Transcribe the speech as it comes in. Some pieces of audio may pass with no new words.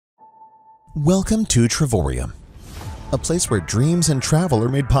Welcome to Travorium, a place where dreams and travel are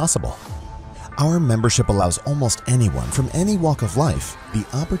made possible. Our membership allows almost anyone from any walk of life the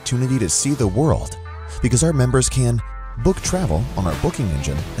opportunity to see the world because our members can book travel on our booking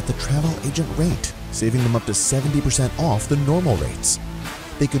engine at the travel agent rate, saving them up to 70% off the normal rates.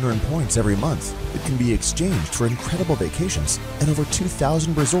 They can earn points every month that can be exchanged for incredible vacations at over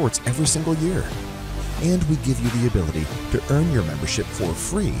 2,000 resorts every single year. And we give you the ability to earn your membership for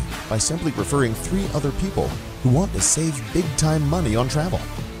free by simply referring 3 other people who want to save big-time money on travel.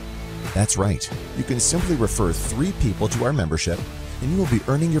 That's right, you can simply refer 3 people to our membership and you will be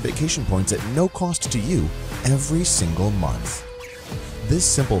earning your vacation points at no cost to you every single month. This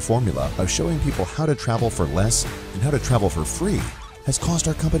simple formula of showing people how to travel for less and how to travel for free has caused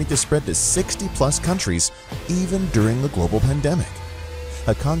our company to spread to 60-plus countries even during the global pandemic.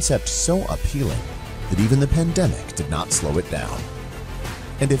 A concept so appealing that even the pandemic did not slow it down.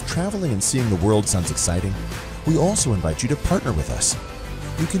 And if traveling and seeing the world sounds exciting, we also invite you to partner with us.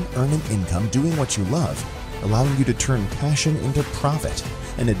 You can earn an income doing what you love, allowing you to turn passion into profit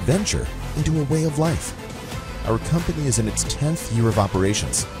and adventure into a way of life. Our company is in its 10th year of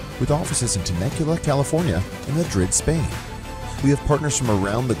operations, with offices in Temecula, California, and Madrid, Spain. We have partners from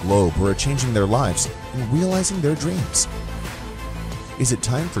around the globe who are changing their lives and realizing their dreams. Is it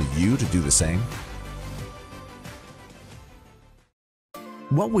time for you to do the same?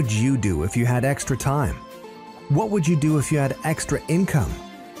 What would you do if you had extra time? What would you do if you had extra income?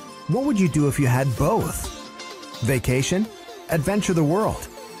 What would you do if you had both? Vacation? Adventure the world?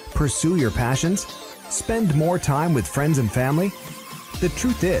 Pursue your passions? Spend more time with friends and family? The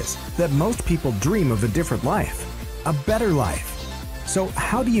truth is that most people dream of a different life, a better life. So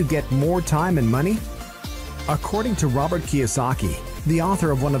how do you get more time and money? According to Robert Kiyosaki, the author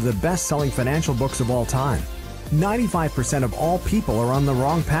of one of the best-selling financial books of all time, 95% of all people are on the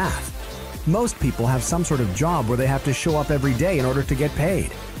wrong path. Most people have some sort of job where they have to show up every day in order to get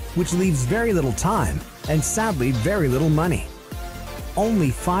paid, which leaves very little time and sadly very little money. Only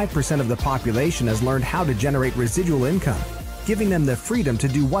 5% of the population has learned how to generate residual income, giving them the freedom to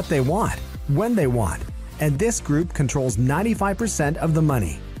do what they want, when they want, and this group controls 95% of the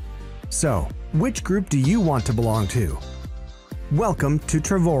money. So, which group do you want to belong to? Welcome to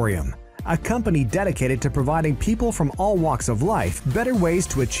Travorium, a company dedicated to providing people from all walks of life better ways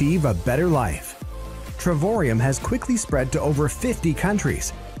to achieve a better life. Travorium has quickly spread to over 50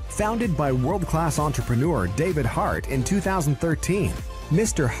 countries. Founded by world-class entrepreneur David Hart in 2013,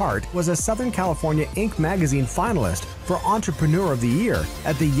 Mr. Hart was a Southern California Inc. magazine finalist for Entrepreneur of the Year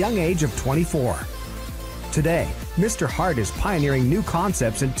at the young age of 24. Today, Mr. Hart is pioneering new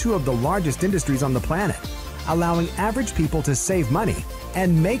concepts in 2 of the largest industries on the planet, allowing average people to save money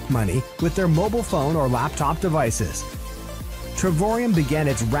and make money with their mobile phone or laptop devices. Travorium began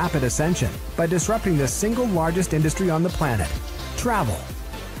its rapid ascension by disrupting the single largest industry on the planet, travel.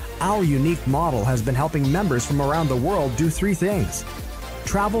 Our unique model has been helping members from around the world do 3 things.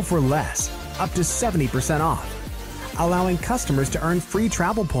 Travel for less, up to 70% off. Allowing customers to earn free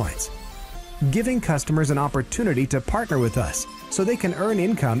travel points. Giving customers an opportunity to partner with us so they can earn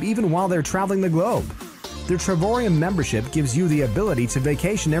income even while they're traveling the globe. The Travorium membership gives you the ability to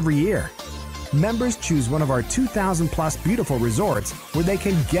vacation every year. Members choose one of our 2,000-plus beautiful resorts where they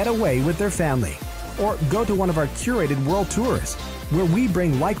can get away with their family, or go to one of our curated world tours, where we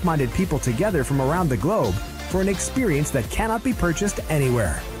bring like-minded people together from around the globe for an experience that cannot be purchased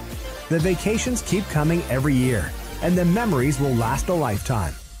anywhere. The vacations keep coming every year, and the memories will last a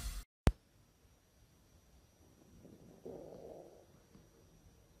lifetime.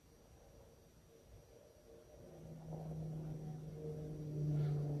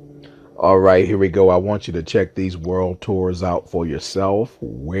 All right, here we go. I want you to check these world tours out for yourself.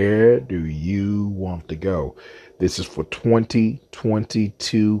 Where do you want to go? This is for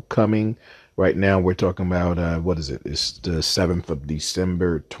 2022 coming. Right now, we're talking about, what is it? It's the 7th of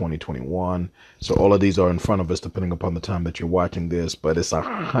December, 2021. So all of these are in front of us, depending upon the time that you're watching this. But it's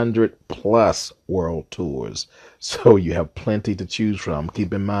 100+ world tours. So you have plenty to choose from.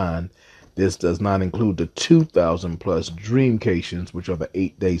 Keep in mind, this does not include the 2,000+ dreamcations, which are the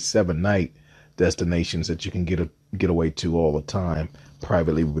 8-day, 7-night destinations that you can get away to all the time,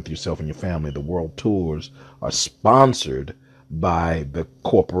 privately with yourself and your family. The world tours are sponsored by the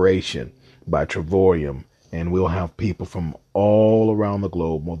corporation, by Travorium, and we'll have people from all around the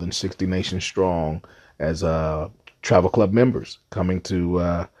globe, more than 60 nations strong, as travel club members coming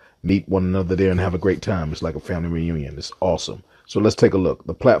to meet one another there and have a great time. It's like a family reunion. It's awesome. So let's take a look.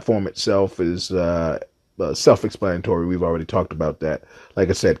 The platform itself is self-explanatory. We've already talked about that. Like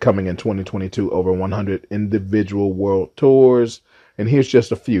I said, coming in 2022, over 100 individual world tours. And here's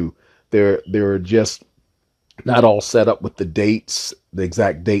just a few. They're just not all set up with the dates, the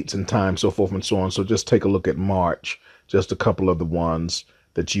exact dates and time, so forth and so on. So just take a look at March, just a couple of the ones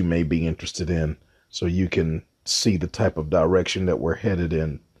that you may be interested in, so you can see the type of direction that we're headed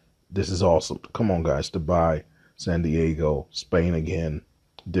in. This is awesome. Come on, guys. Dubai, San Diego, Spain again,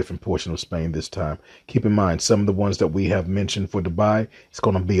 different portion of Spain this time. Keep in mind, some of the ones that we have mentioned for Dubai, it's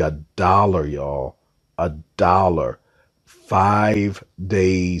going to be $1, y'all. $1. 5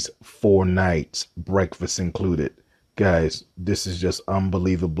 days, 4 nights, breakfast included. Guys, this is just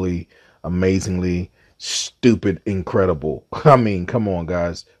unbelievably, amazingly, stupid, incredible. I mean, come on,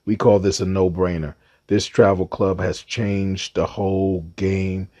 guys. We call this a no-brainer. This travel club has changed the whole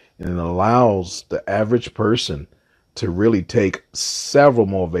game, and it allows the average person to really take several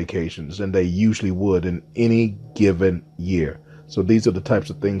more vacations than they usually would in any given year. So these are the types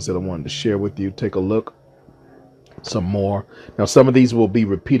of things that I wanted to share with you. Take a look. Some more. Now, some of these will be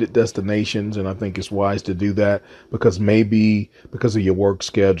repeated destinations, and I think it's wise to do that because maybe because of your work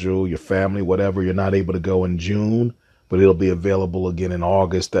schedule, your family, whatever, you're not able to go in June, but it'll be available again in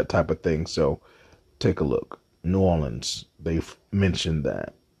August, that type of thing. So take a look. New Orleans, they've mentioned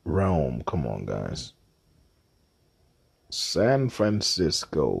that. Rome, come on, guys. San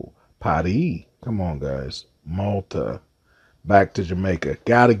Francisco, Paris, come on, guys. Malta, back to Jamaica.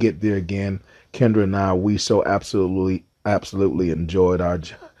 Got to get there again. Kendra and I, we so absolutely enjoyed our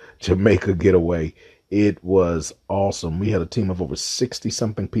Jamaica getaway. It was awesome. We had a team of over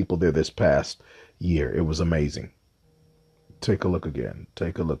 60-something people there this past year. It was amazing. Take a look again.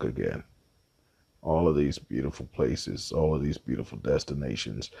 Take a look again. All of these beautiful places, all of these beautiful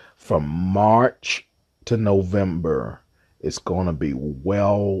destinations. From March to November, it's going to be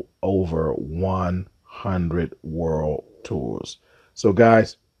well over 100 world tours. So,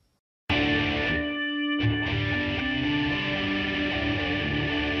 guys,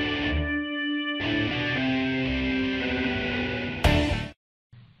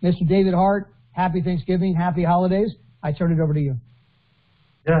 Mr. David Hart, happy Thanksgiving, happy holidays. I turn it over to you.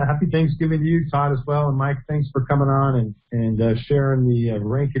 Yeah, happy Thanksgiving to you, Todd, as well. And Mike, thanks for coming on and sharing the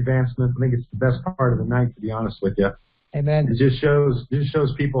rank advancement. I think it's the best part of the night, to be honest with you. Amen. It just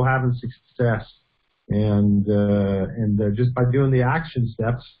shows people having success. And just by doing the action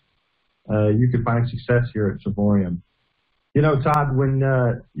steps, you can find success here at Travorium. You know, Todd, when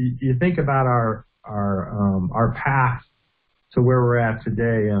you think about our path to where we're at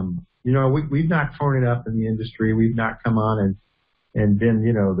today, you know, we've not torn it up in the industry. We've not come on and been,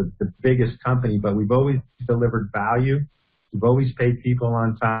 you know, the biggest company, but we've always delivered value. We've always paid people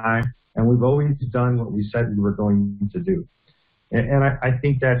on time, and we've always done what we said we were going to do. And I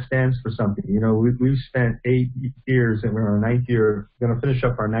think that stands for something. You know, we've spent 8 years, and we're in our 9th year, going to finish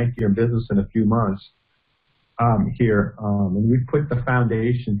up our 9th year in business in a few months here. And we've put the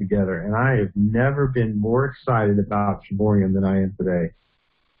foundation together, and I have never been more excited about Travorium than I am today.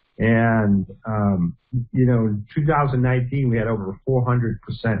 And, you know, in 2019, we had over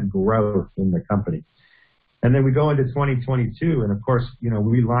 400% growth in the company. And then we go into 2022, and of course, you know,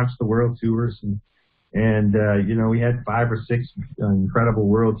 we launched the world tours, and you know, we had 5 or 6 incredible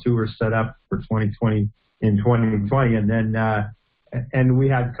world tours set up for 2020 in 2020, and then and we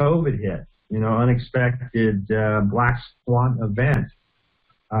had COVID hit. You know, unexpected black swan event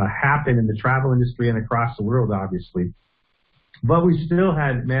happened in the travel industry and across the world, obviously. But we still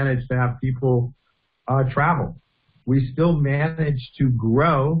had managed to have people travel. We still managed to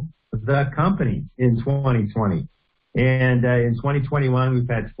grow the company in 2020. And in 2021, we've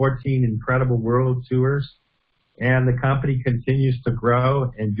had 14 incredible world tours. And the company continues to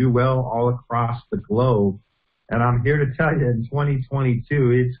grow and do well all across the globe. And I'm here to tell you, in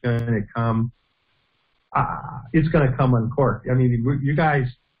 2022, it's going to come uncorked. I mean, you guys,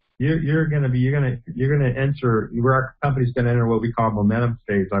 you're going to enter, where our company's going to enter what we call momentum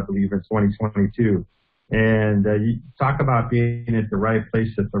phase, I believe, in 2022. And you talk about being at the right place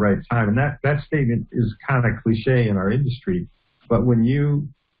at the right time. And that statement is kind of cliche in our industry. But when you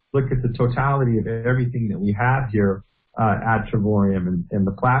look at the totality of everything that we have here at Travorium and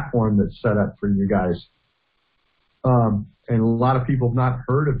the platform that's set up for you guys, and a lot of people have not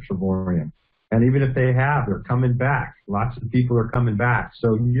heard of Travorium. And even if they have, they're coming back. Lots of people are coming back.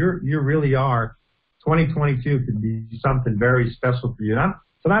 So you really are, 2022 could be something very special for you.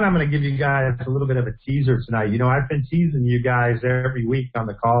 Tonight I'm going to give you guys a little bit of a teaser tonight. You know, I've been teasing you guys every week on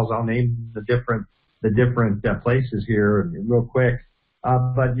the calls. I'll name the different places here real quick.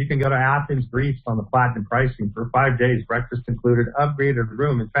 But you can go to Athens, Greece on the platinum pricing for 5 days, breakfast included, upgraded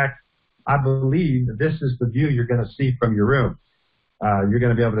room. In fact, I believe that this is the view you're going to see from your room. You're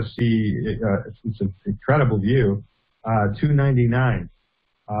going to be able to see, it's an incredible view, $299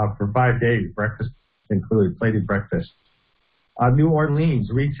 for 5 days, breakfast included, plated breakfast. New Orleans,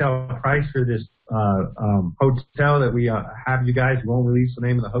 retail price for this hotel that we have you guys, we won't release the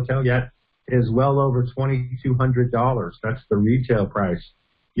name of the hotel yet, is well over $2,200. That's the retail price.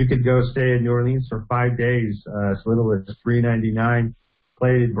 You could go stay in New Orleans for 5 days, as little as $399,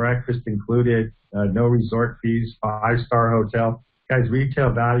 plated breakfast included, no resort fees, 5-star hotel. Guys,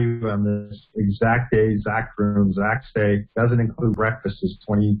 retail value on this exact day, exact room, exact stay, doesn't include breakfast, is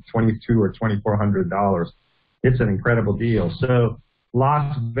 $2,200 or $2,400. It's an incredible deal. So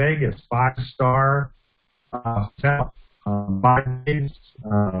Las Vegas, 5-star hotel, 5 days,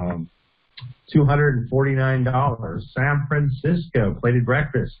 $249. San Francisco, plated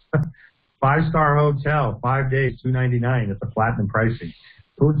breakfast, 5-star hotel, 5 days, $299 at the platinum pricing.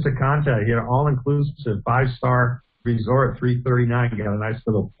 Punta Cana, here, all-inclusive, 5-star resort, $339. You got a nice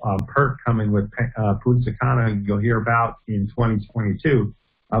little perk coming with Punta Cana you'll hear about in 2022.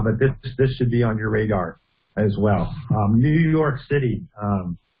 But this should be on your radar as well. New York City.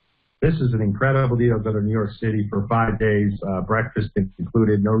 This is an incredible deal. Go to New York City for 5 days, breakfast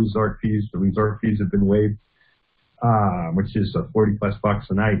included, no resort fees. The resort fees have been waived, which is $40+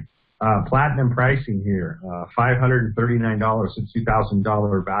 a night. Platinum pricing here, $539, a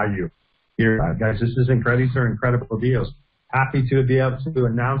 $2,000 value here. Guys, this is incredible. These are incredible deals. Happy to be able to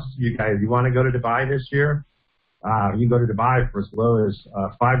announce to you guys, you want to go to Dubai this year? You can go to Dubai for as low as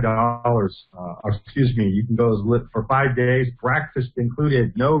 $5. You can go as little for 5 days, breakfast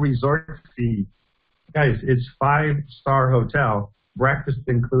included, no resort fee. Guys, it's 5-star hotel, breakfast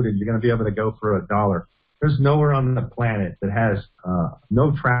included. You're going to be able to go for $1. There's nowhere on the planet that has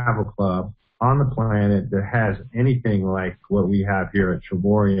no travel club on the planet that has anything like what we have here at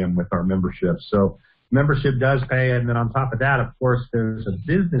Travorium with our membership. So membership does pay, and then on top of that, of course, there's a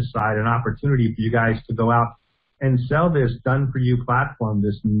business side, an opportunity for you guys to go out and sell this done-for-you platform,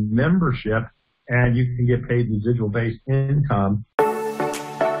 this membership, and you can get paid residual-based income